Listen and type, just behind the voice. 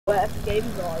Where if the game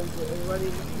dies, it already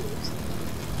records.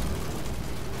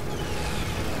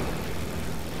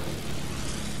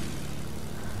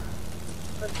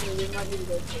 We might need to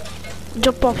go for that.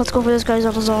 Jump off, let's go for this guy's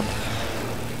on his own.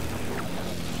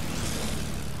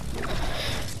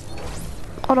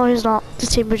 Oh no, he's not. His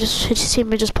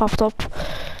teammate just popped up.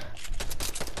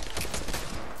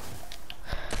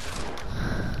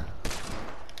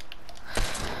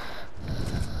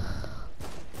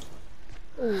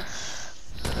 Ooh.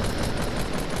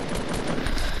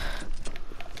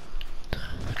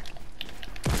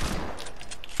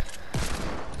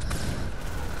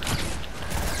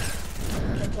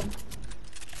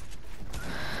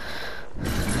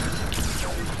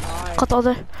 Got the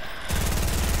other.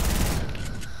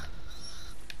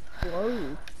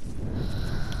 Whoa.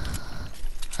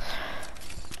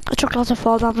 I took lots of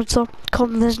fall damage, so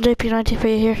come, there's an JP90 for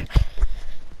you here.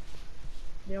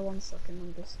 Yeah, 1 second,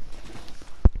 I'm just...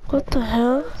 What the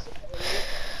hell?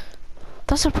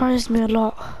 That surprised me a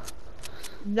lot.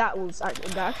 That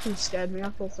actually scared me. I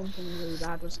thought something really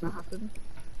bad was gonna happen.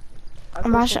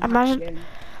 Imagine,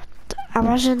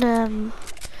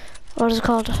 what is it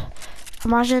called?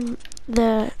 Imagine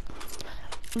that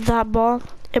ball,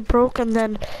 it broke, and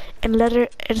then in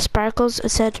sparkles it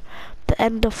said the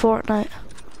end of Fortnite.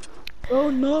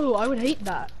 Oh no, I would hate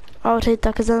that. I would hate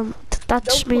that, because then that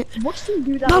just means... Watch them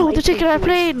do that. No, they're taking our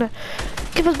plane!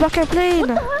 Give us back our plane! What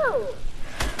the hell?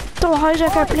 Don't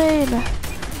hijack our plane!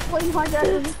 Plane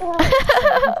hijackers,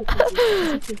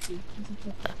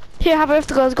 Here, have a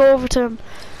go, let's go over to him.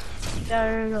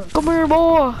 No. Come here,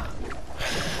 boy!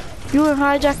 You are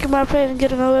hijacking my plane and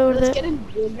getting away with it. Get him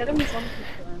something.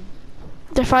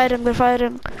 They're fighting.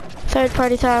 Third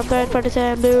party time,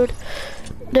 dude.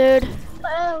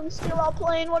 Oh, steal our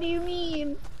plane, what do you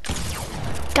mean?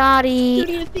 Got Who it.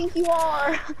 do you think you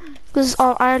are? This is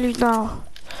all our loot now.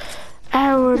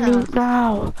 Our loot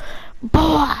now.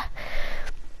 Boy!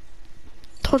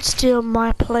 Don't steal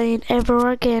my plane ever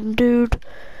again, dude.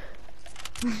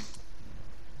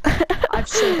 I've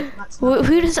seen it.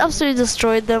 We just absolutely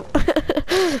destroyed them.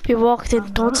 We walked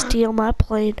in, don't steal my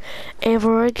plane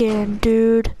ever again,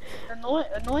 dude.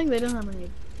 Annoying they don't have any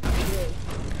shields.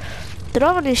 They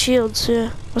don't have any shields,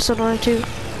 yeah. That's annoying too.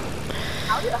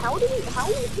 How do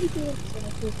people in a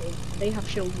city, they have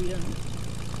shields, we don't?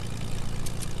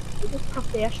 They just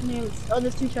professionals. Oh,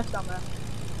 there's 2 chests down there.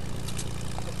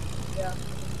 Yeah.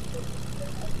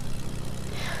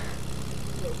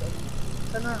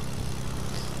 I don't know.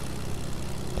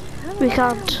 We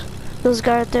can't. There's a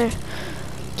guy right there.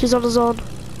 He's on his own.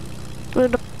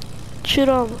 Shoot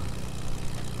him.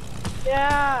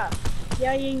 Yeah.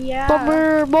 Come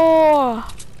here, boy.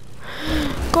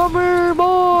 Come here,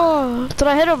 boy. Did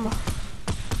I hit him?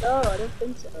 No, I don't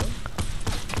think so.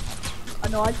 I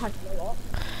know I tagged him a lot.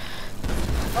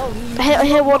 Oh, I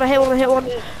hit one.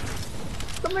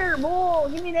 Come here, boy.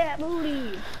 Give me that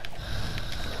booty.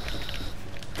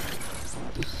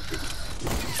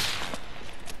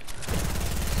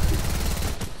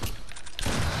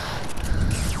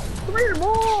 Come here,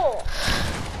 boy.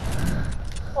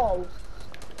 Oh.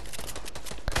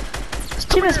 This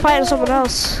team is fighting someone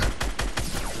else.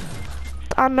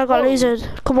 And I got lasered.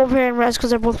 Come over here and res because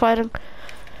they're both fighting.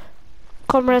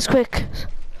 Come res quick.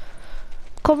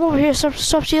 Come over here,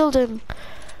 stop shielding.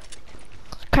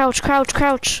 Crouch.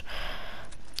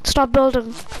 Stop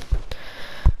building.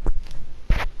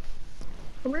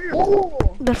 Come here.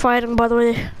 Oh. They're fighting, by the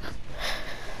way.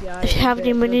 Yeah, If you have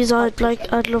any minis,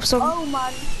 I'd love some. Oh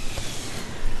man.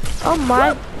 Oh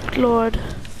my lord.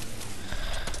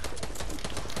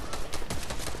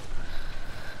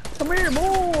 Come here,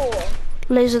 boy.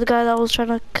 Laser the guy that was trying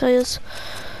to kill us.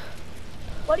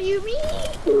 What do you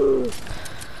mean?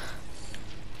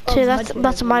 See,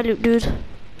 that's my loot, dude.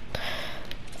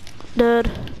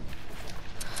 Dude,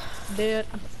 you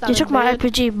took my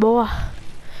RPG, boy.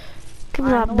 Give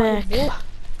me that back.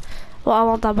 Well, I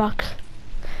want that back.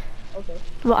 Okay.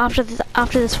 Well, after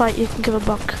this fight, you can give it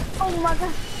back. Oh my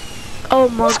god. Oh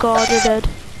my god, you're dead.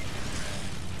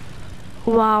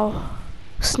 Wow.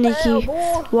 Sneaky.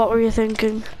 What were you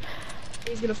thinking?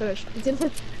 He's gonna finish.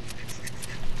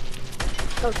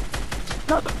 No.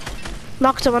 No. I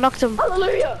knocked him.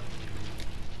 Hallelujah.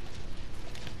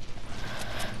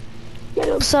 Get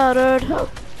him. Sorry. No.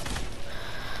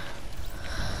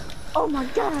 Oh my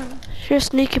god. Your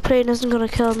sneaky plane isn't gonna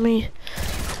kill me.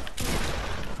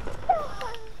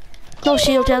 No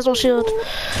shield, he has no shield.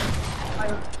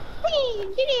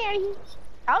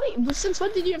 Since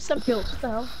when did you have 7 kills? What the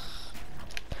hell?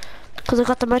 Because I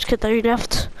got the medkit that you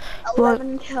left.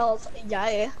 11 kills,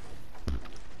 yeah.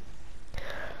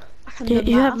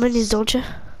 You have minis, don't you?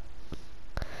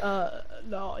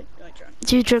 No, I drank.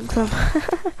 Do you drink them?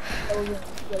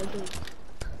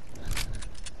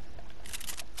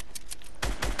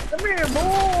 Come here,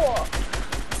 boy!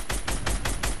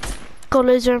 Go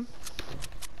laser.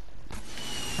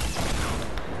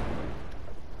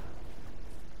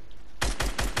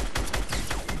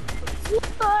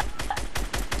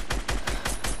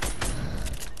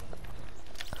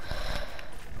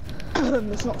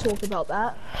 Let's not talk about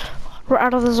that. We're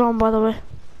out of the zone, by the way.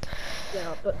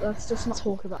 Yeah, but let's just not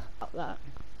talk about that.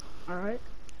 Alright?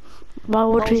 Why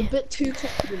would I was we? a bit too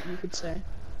confident, you could say.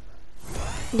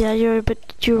 Yeah, you're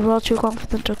well too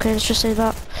confident. Okay, let's just say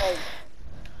that. Oh.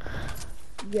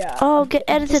 Yeah. Oh, get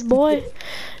edited, boy.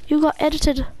 You got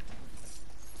edited.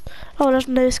 Oh, that's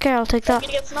no scare. I'll take I'm that.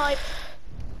 gonna get sniped.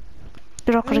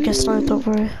 You're not gonna get sniped, don't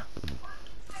worry.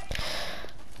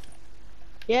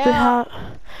 Yeah.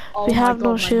 We have God,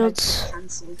 no my shields. meds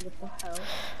cancelled. What the hell?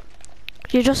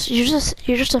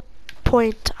 You're just a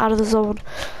point out of the zone.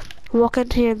 Walk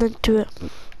into here and then do it.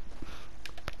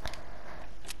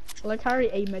 Shall I carry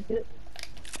a medkit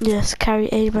Yes, carry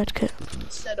a medkit.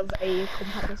 instead of a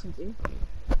compact SMG?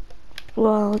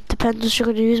 Well, it depends if you're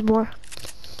gonna use more.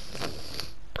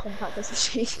 Compact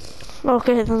SMG.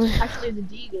 Okay, then Actually, the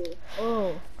Deagle.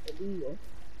 Oh, the Deagle.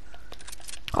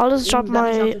 I'll just drop Ooh, that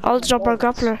means I have to my drop my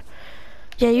bolts. grappler.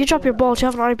 Yeah, you drop your bolt. You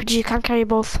have an RPG. You can't carry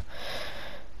both.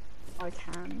 I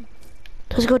can.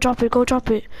 Just go drop it. Go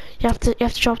drop it. You have to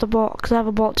drop the bolt because I have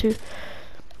a bolt too.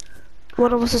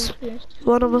 One of us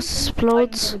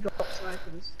explodes.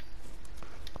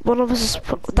 One of us is.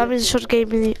 That means you should have gave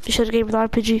me the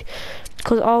RPG,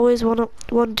 because always one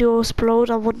duo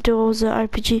explode and one duo is an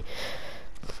RPG.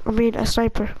 I mean a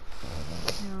sniper.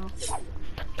 No.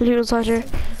 Loot inside here.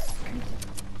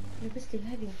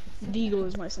 Deagle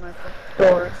is my sniper.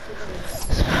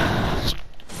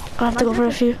 I have to go for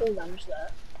a few.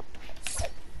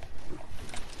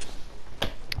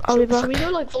 I'll be back. Should we go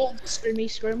like full scrimmy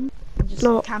scrim? Just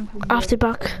No, camp I have to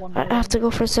back. I have to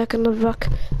go for a second. I'll be back.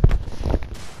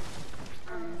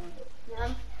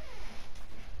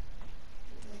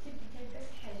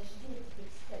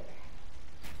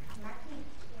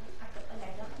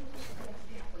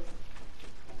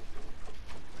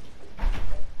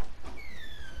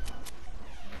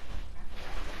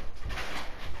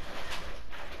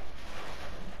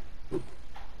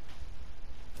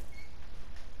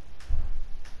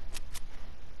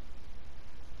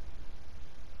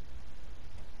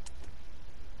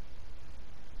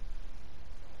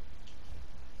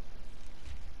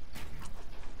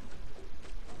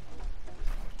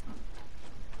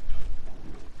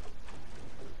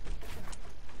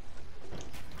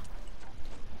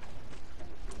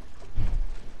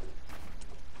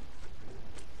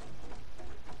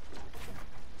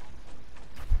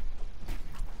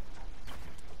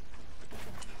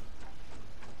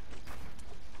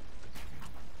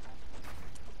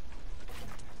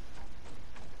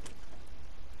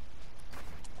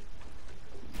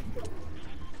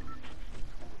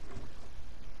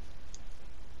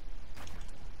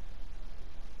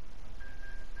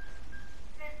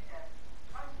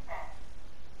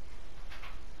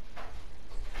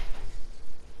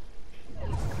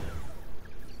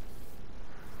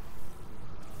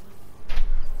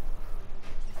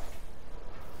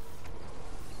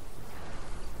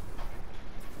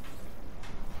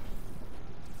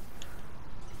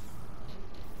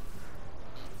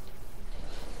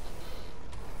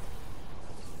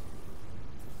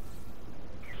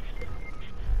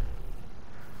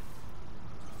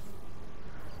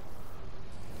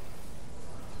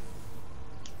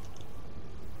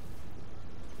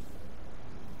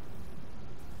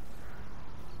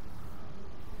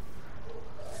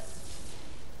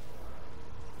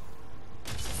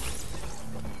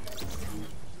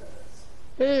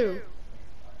 Who?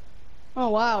 Oh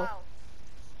wow.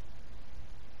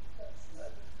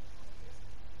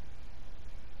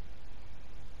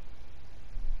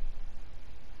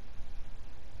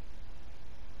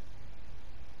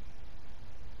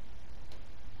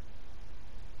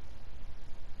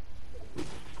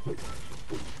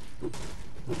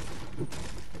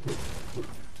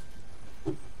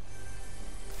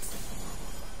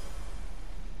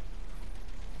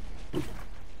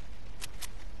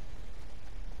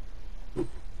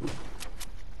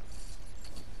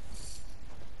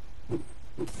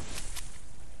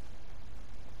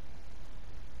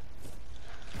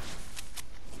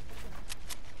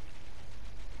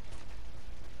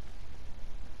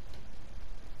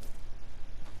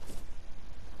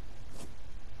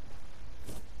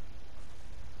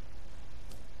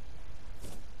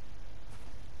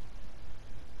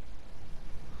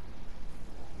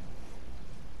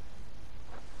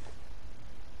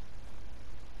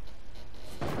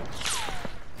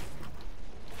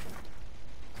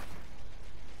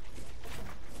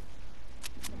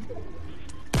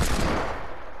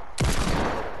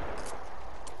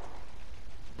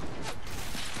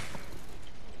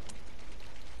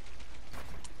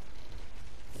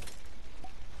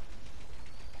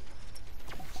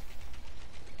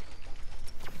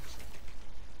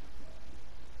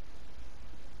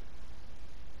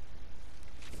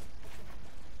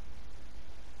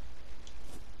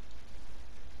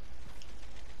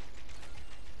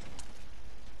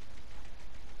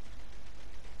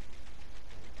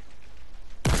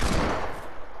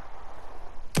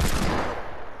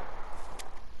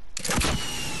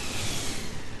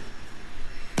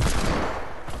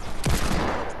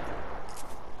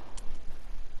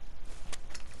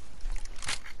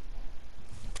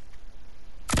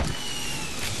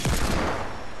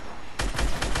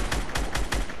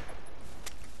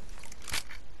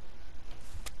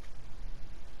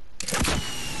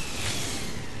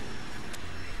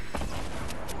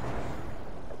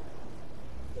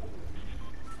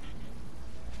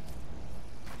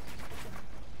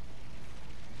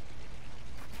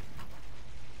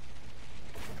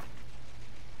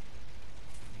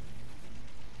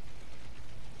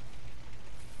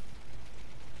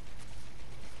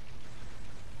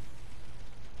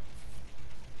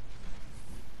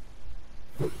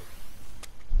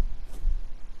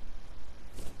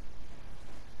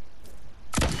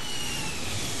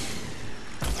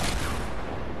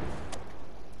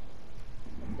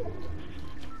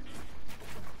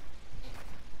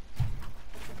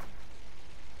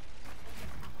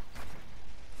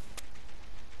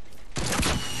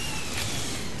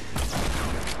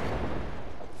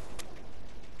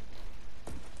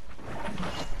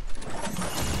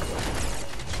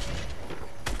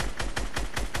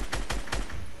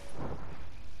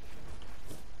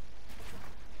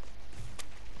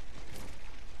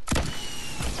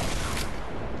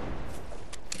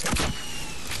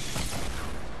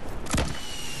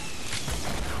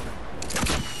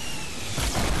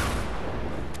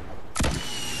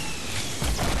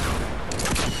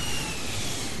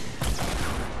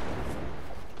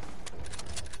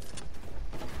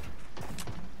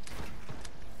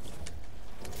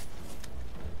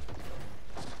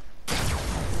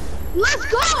 Let's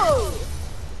go!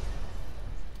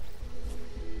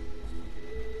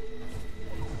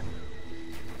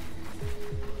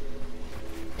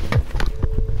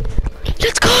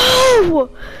 Let's go!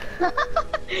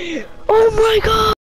 Oh my god!